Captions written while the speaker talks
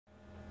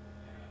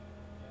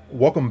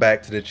Welcome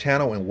back to the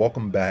channel and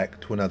welcome back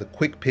to another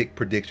quick pick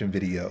prediction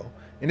video.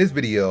 In this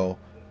video,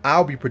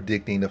 I'll be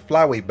predicting the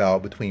flyweight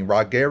bout between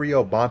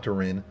Rogerio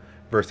Bontorin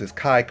versus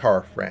Kai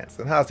France.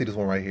 And how I see this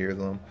one right here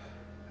is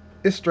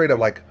it's straight up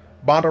like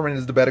Bontorin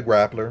is the better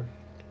grappler,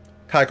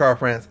 Kai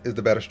France is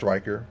the better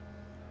striker.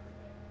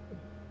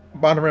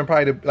 Bontorin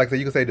probably, like I said,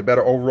 you can say the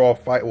better overall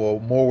fight, well,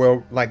 more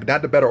well, like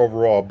not the better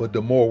overall, but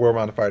the more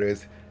well-rounded fighter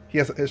is.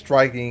 His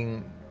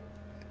striking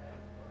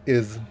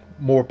is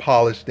more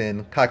polished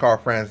than Kai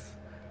France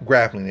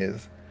grappling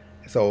is.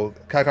 So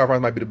Kai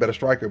France might be the better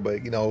striker,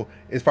 but you know,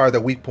 as far as the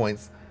weak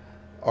points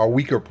or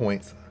weaker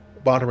points,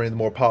 Bontorin is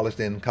more polished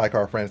than Kai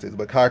France is.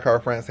 But Kai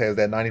France has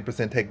that 90%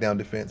 takedown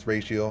defense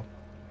ratio.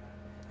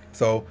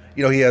 So,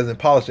 you know, he hasn't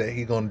polished that.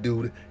 He's going to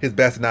do his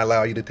best to not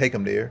allow you to take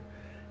him there.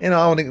 And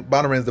I don't think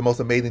Bontorin is the most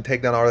amazing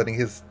takedown artist. I think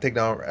his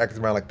takedown accuracy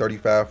around like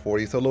 35,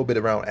 40. So a little bit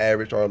around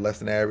average or less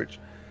than average.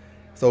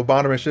 So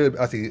Bontorin should,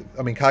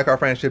 Kai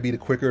France should be the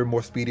quicker,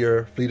 more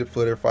speedier,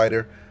 fleeter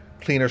fighter,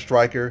 cleaner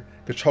striker,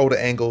 control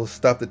the angles,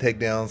 stuff the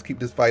takedowns, keep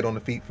this fight on the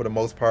feet for the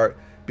most part,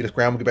 be the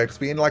scramble, get back to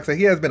speed. And like I said,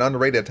 he has been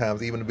underrated at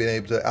times, even been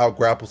able to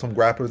out-grapple some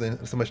grapplers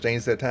in some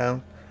exchanges at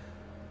times.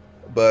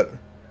 But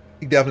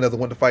he definitely doesn't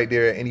want to fight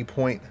there at any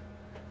point,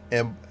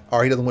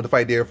 or he doesn't want to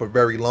fight there for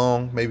very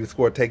long. Maybe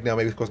score a takedown,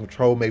 maybe score some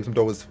control, maybe some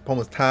throw his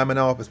opponent's timing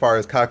off as far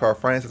as Kai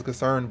France is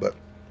concerned. But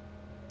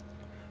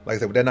like I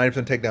said, with that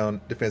 90%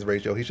 takedown defense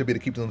ratio, he should be able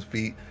to keep on his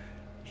feet.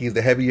 He's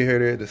the heavier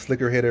hitter, the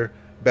slicker hitter,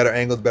 better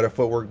angles, better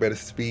footwork, better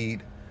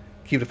speed.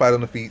 Keep the fight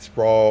on the feet,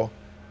 sprawl,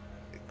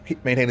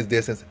 maintain his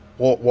distance,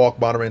 walk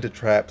Bontorin into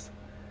traps.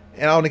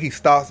 And I don't think he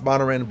stops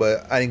Bontorin,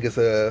 but I think it's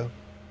a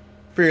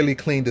fairly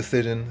clean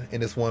decision in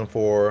this one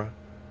for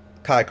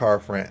Kai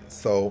France.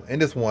 So in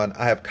this one,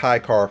 I have Kai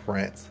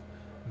France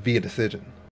via decision.